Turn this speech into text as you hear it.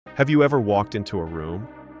Have you ever walked into a room,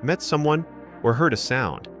 met someone, or heard a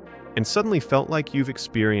sound, and suddenly felt like you've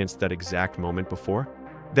experienced that exact moment before?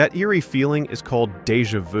 That eerie feeling is called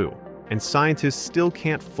déjà vu, and scientists still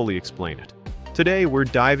can't fully explain it. Today, we're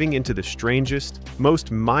diving into the strangest,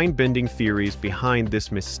 most mind-bending theories behind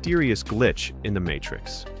this mysterious glitch in the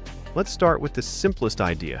Matrix. Let's start with the simplest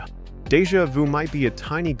idea. Déjà vu might be a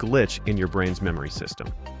tiny glitch in your brain's memory system.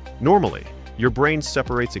 Normally, your brain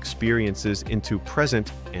separates experiences into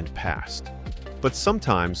present and past. But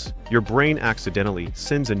sometimes, your brain accidentally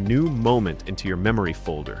sends a new moment into your memory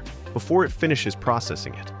folder before it finishes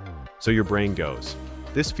processing it. So your brain goes,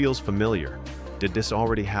 "This feels familiar. Did this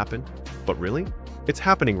already happen? But really? It's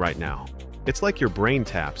happening right now." It's like your brain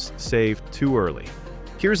taps "Save too early."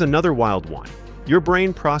 Here's another wild one. Your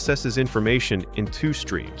brain processes information in two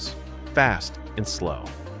streams, fast and slow.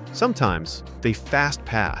 Sometimes, the fast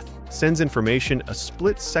path sends information a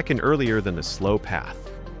split second earlier than the slow path.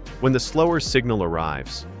 When the slower signal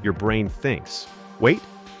arrives, your brain thinks, "Wait,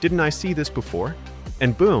 didn't I see this before?"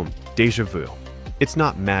 And boom, déjà vu. It's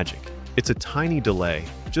not magic. It's a tiny delay,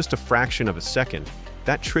 just a fraction of a second,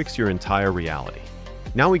 that tricks your entire reality.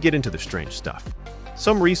 Now we get into the strange stuff.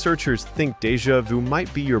 Some researchers think déjà vu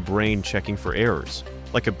might be your brain checking for errors,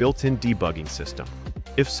 like a built-in debugging system.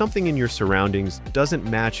 If something in your surroundings doesn't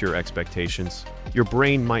match your expectations, your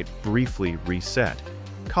brain might briefly reset,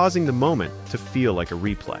 causing the moment to feel like a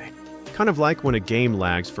replay. Kind of like when a game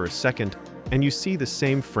lags for a second and you see the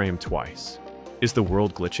same frame twice. Is the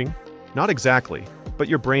world glitching? Not exactly, but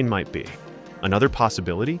your brain might be. Another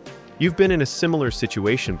possibility? You've been in a similar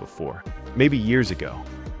situation before, maybe years ago.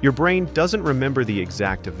 Your brain doesn't remember the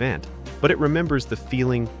exact event, but it remembers the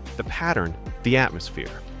feeling, the pattern, the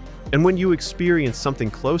atmosphere. And when you experience something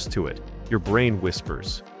close to it, your brain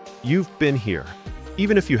whispers, "You've been here,"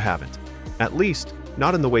 even if you haven't. At least,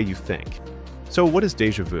 not in the way you think. So what is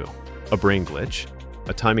déjà vu? A brain glitch?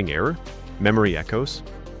 A timing error? Memory echoes?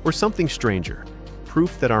 Or something stranger?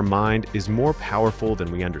 Proof that our mind is more powerful than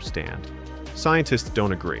we understand. Scientists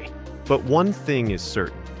don't agree. But one thing is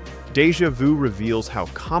certain. Déjà vu reveals how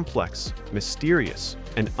complex, mysterious,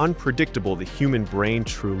 and unpredictable the human brain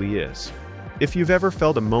truly is. If you've ever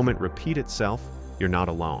felt a moment repeat itself, you're not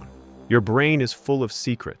alone. Your brain is full of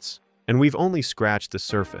secrets, and we've only scratched the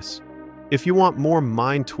surface. If you want more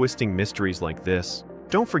mind-twisting mysteries like this,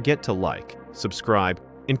 don't forget to like, subscribe,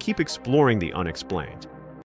 and keep exploring the unexplained.